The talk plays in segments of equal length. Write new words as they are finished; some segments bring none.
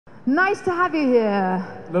Nice to have you here.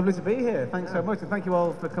 Lovely to be here. Thanks so much, and thank you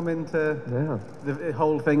all for coming to the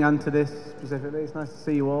whole thing and to this specifically. It's nice to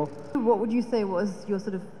see you all. What would you say was your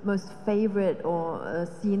sort of most favorite or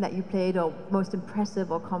scene that you played, or most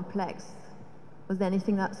impressive or complex? Was there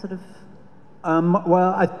anything that sort of...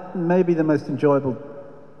 Maybe the most enjoyable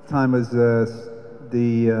time was the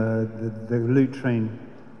loot train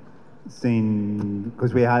scene,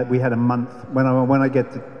 because we had a month when I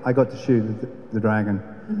got to shoot the dragon.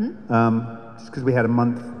 Just because we had a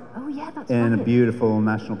month in a beautiful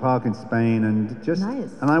national park in Spain, and just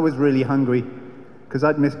and I was really hungry because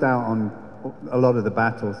I'd missed out on a lot of the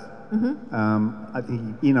battles. I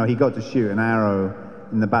think he got to shoot an arrow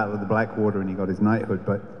in the Battle of the Blackwater and he got his knighthood,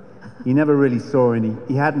 but he never really saw any.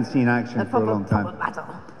 He hadn't seen action for a long time.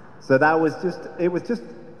 So that was it was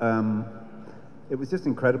just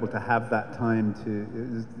incredible to have that time. It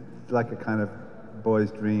was like a kind of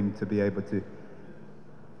boy's dream to be able to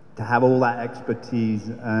have all that expertise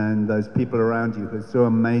and those people around you who are so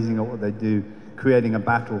amazing at what they do, creating a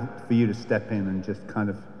battle for you to step in and just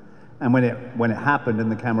kind of, and when it happened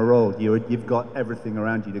and the camera rolled, you've got everything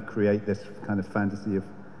around you to create this kind of fantasy of,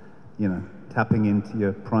 tapping into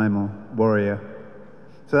your primal warrior.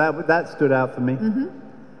 So that stood out for me.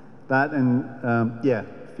 That and a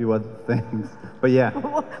few other things, but yeah.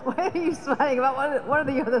 Why are you smiling about? What are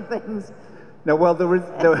the other things? No, well, there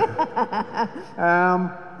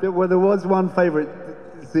was one favorite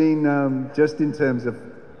scene, just in terms of,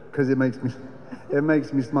 because it makes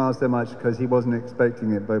me smile so much because he wasn't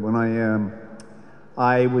expecting it. But when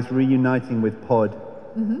I was reuniting with Pod,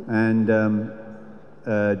 and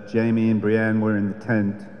Jamie and Brienne were in the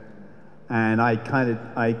tent, and I kind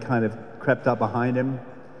of crept up behind him,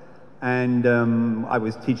 and I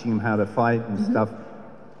was teaching him how to fight and stuff.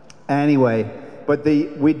 Anyway. But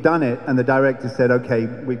we'd done it, and the director said, "Okay,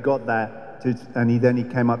 we've got that." And he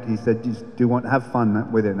came up and he said, "Have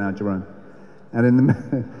fun with it now, Jerome." And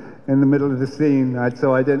in the middle of the scene, I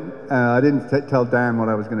didn't tell Dan what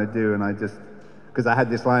I was going to do, and because I had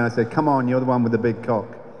this line, I said, "Come on, you're the one with the big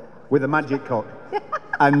cock, with a magic cock,"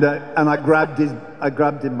 and I grabbed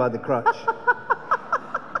him by the crutch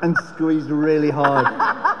and squeezed really hard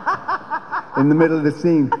in the middle of the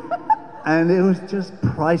scene. And it was just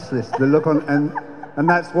priceless, the look on, and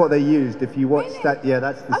that's what they used. If you watch that,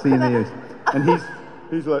 that's the scene they used. And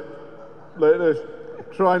he's like this,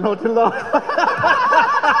 try not to laugh.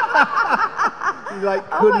 He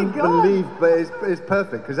couldn't believe, but it's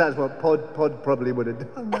perfect, because that's what Pod probably would have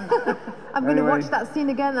done. I'm going to watch that scene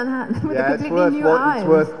again with a completely new eyes.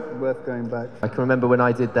 It's worth going back. I can remember when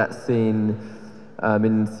I did that scene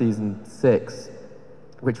in season 6,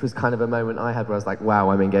 which was kind of a moment I had where I was like,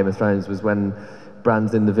 wow, I'm in Game of Thrones, was when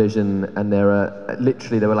Bran's in the vision and there were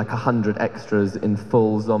like 100 extras in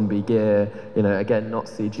full zombie gear, again, not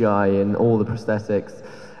CGI, in all the prosthetics.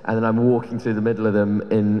 And then I'm walking through the middle of them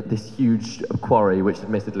in this huge quarry, which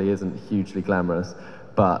admittedly isn't hugely glamorous,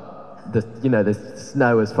 but there's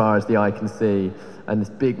snow as far as the eye can see, and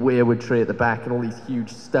this big weirwood tree at the back, and all these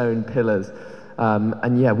huge stone pillars.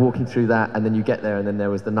 Walking through that, and then you get there, and then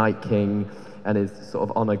there was the Night King and his sort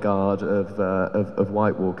of honor guard of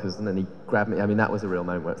White Walkers, and then he grabbed me. I mean, that was a real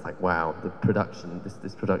moment where it's like, wow, the production,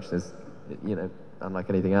 this production is, unlike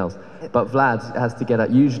anything else. But Vlad has to get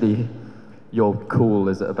up. Usually, your call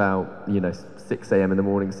is at about 6 a.m. in the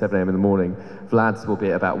morning, 7 a.m. in the morning. Vlad's will be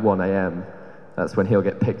at about 1 a.m. That's when he'll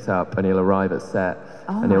get picked up and he'll arrive at set,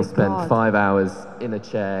 and he'll spend 5 hours in a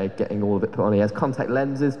chair getting all of it put on. He has contact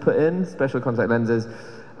lenses put in, special contact lenses.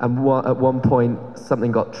 And at one point,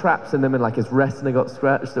 something got trapped in them, and his retina got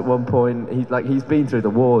scratched at one point. He's been through the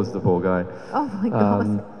wars, the poor guy. Oh my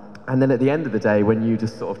God. And then at the end of the day, when you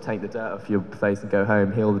just sort of take the dirt off your face and go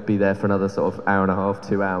home, he'll be there for another sort of hour and a half,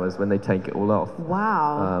 2 hours when they take it all off.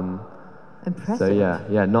 Wow. Impressive. So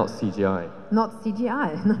yeah, not CGI. Not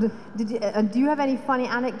CGI. Do you have any funny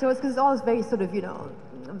anecdotes? Because it's always very sort of,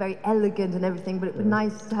 very elegant and everything, but it would be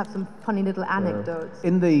nice to have some funny little anecdotes.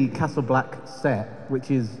 In the Castle Black set, which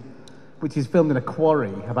is filmed in a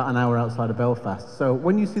quarry about an hour outside of Belfast. So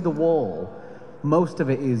when you see the wall, most of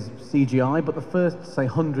it is CGI, but the first, say,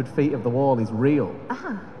 100 feet of the wall is real.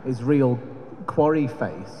 It's real quarry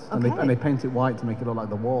face, and they paint it white to make it look like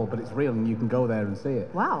the wall, but it's real, and you can go there and see it.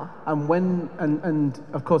 Wow. And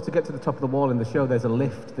of course, to get to the top of the wall in the show, there's a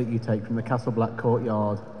lift that you take from the Castle Black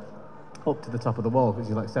courtyard up to the top of the wall, which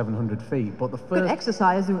is like 700 feet. But the first... Good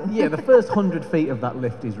exercise. the first 100 feet of that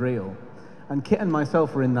lift is real. And Kit and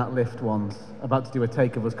myself were in that lift once, about to do a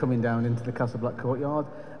take of us coming down into the Castle Black courtyard.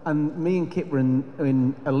 And me and Kit were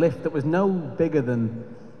in a lift that was no bigger than,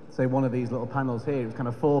 say, one of these little panels here. It was kind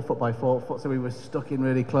of 4 foot by 4 foot, so we were stuck in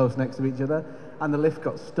really close next to each other. and the lift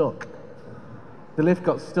got stuck. The lift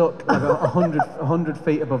got stuck like 100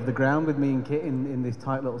 feet above the ground with me and Kit in this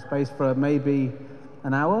tight little space for maybe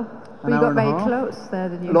an hour, Well, you got very close there,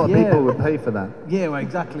 didn't you? A lot of Yeah. people would pay for that. Yeah, well,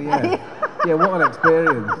 exactly. Yeah, yeah. What an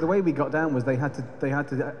experience! The way we got down was a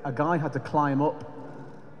guy had to climb up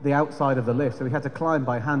the outside of the lift, so we had to climb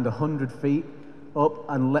by hand 100 feet up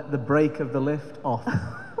and let the brake of the lift off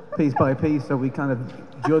piece by piece. So we kind of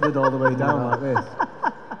judded all the way down like this.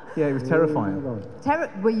 Yeah, it was terrifying.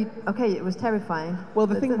 Okay, it was terrifying. Well,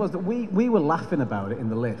 the thing was that we were laughing about it in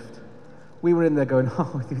the lift. We were in there going,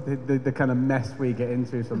 oh, the kind of mess we get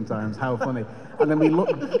into sometimes, how funny. And then we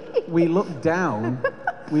looked down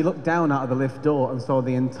out of the lift door and saw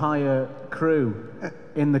the entire crew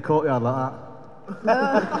in the courtyard like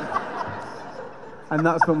that. And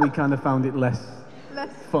that's when we kind of found it less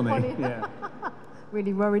funny. Yeah.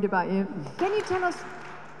 Really worried about you. Can you tell us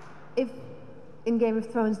if in Game of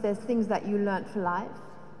Thrones there's things that you learned for life?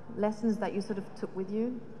 Lessons that you sort of took with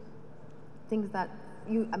you? Things that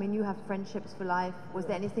you have friendships for life. Was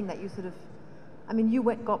there anything that you sort of, you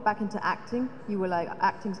got back into acting. You were like,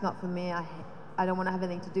 acting's not for me. I don't want to have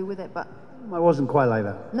anything to do with it. But I wasn't quite like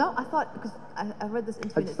that. no, I thought, because I read this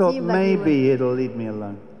interview. I And it thought seemed maybe like it'll leave me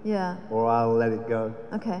alone, yeah. or I'll let it go.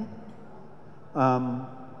 Okay.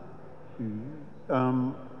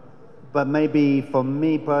 But maybe for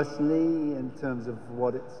me personally, in terms of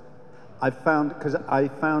what I found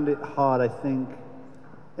it hard, I think,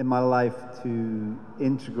 in my life to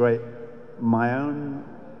integrate my own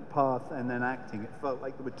path and then acting. It felt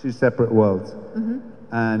like there were two separate worlds. Mm-hmm.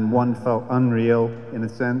 And one felt unreal in a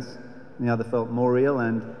sense, and the other felt more real,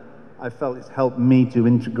 and I felt it's helped me to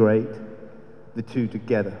integrate the two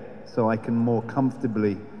together so I can more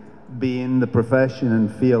comfortably be in the profession and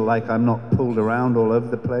feel like I'm not pulled around all over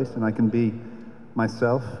the place, and I can be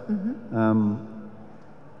myself. Mm-hmm.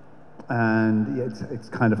 And yeah, it's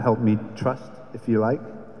kind of helped me trust, if you like.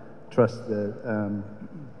 Trust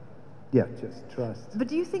just trust. But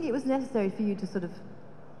do you think it was necessary for you to sort of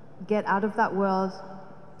get out of that world?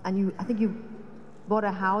 And I think you bought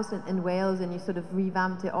a house in Wales and you sort of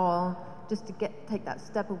revamped it all just to take that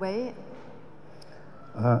step away?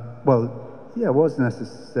 Well, yeah, it was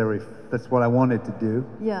necessary. That's what I wanted to do.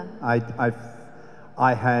 Yeah.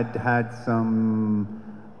 I had some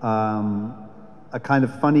a kind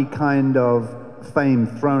of funny kind of fame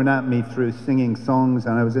thrown at me through singing songs,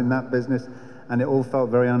 and I was in that business, and it all felt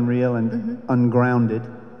very unreal and ungrounded,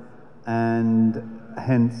 and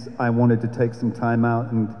hence I wanted to take some time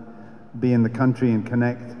out and be in the country and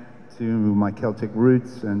connect to my Celtic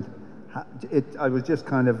roots, and I was just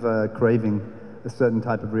kind of craving a certain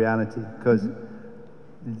type of reality, because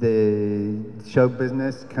the show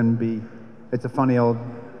business it's a funny old,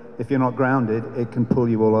 if you're not grounded, it can pull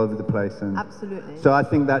you all over the place. And absolutely. So I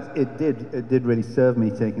think that it did really serve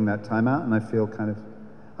me taking that time out, and I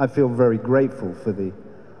feel very grateful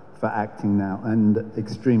for acting now, and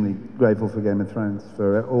extremely grateful for Game of Thrones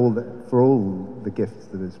for all the gifts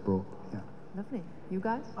that it's brought. Yeah. Lovely. You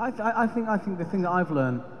guys? I think the thing that I've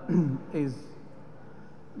learned is,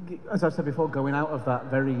 as I've said before, going out of that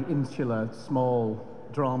very insular, small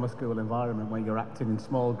drama school environment where you're acting in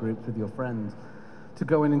small groups with your friends, to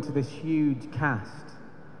going into this huge cast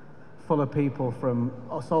full of people from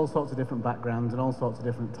all sorts of different backgrounds and all sorts of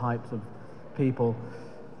different types of people,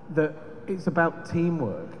 that it's about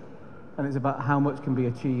teamwork, and it's about how much can be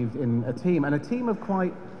achieved in a team, and a team of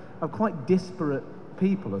quite disparate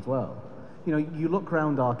people as well. You know, you look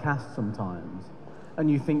around our cast sometimes and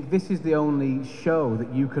you think this is the only show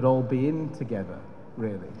that you could all be in together,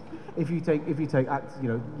 really. If you take actors,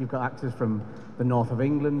 you've got actors from the north of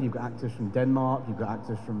England, you've got actors from Denmark, you've got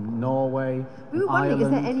actors from Norway, We were wondering,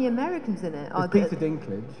 Ireland. is there any Americans in it? There's Peter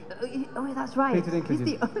Dinklage. Oh, that's right. Peter Dinklage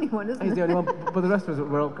He's the only one, isn't he? He's the only one, but the rest of us,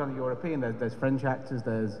 we're all kind of European. There's French actors,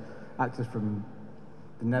 there's actors from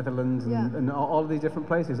the Netherlands, and all of these different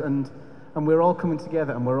places. And we're all coming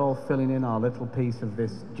together, and we're all filling in our little piece of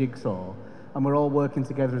this jigsaw, and we're all working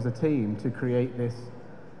together as a team to create this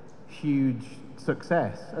huge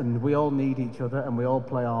success. And we all need each other, and we all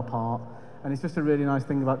play our part. And it's just a really nice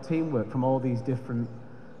thing about teamwork from all these different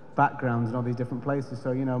backgrounds and all these different places.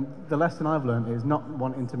 So, the lesson I've learned is not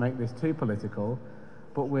wanting to make this too political,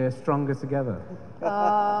 but we're stronger together.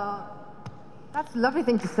 That's a lovely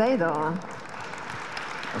thing to say, though.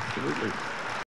 Absolutely.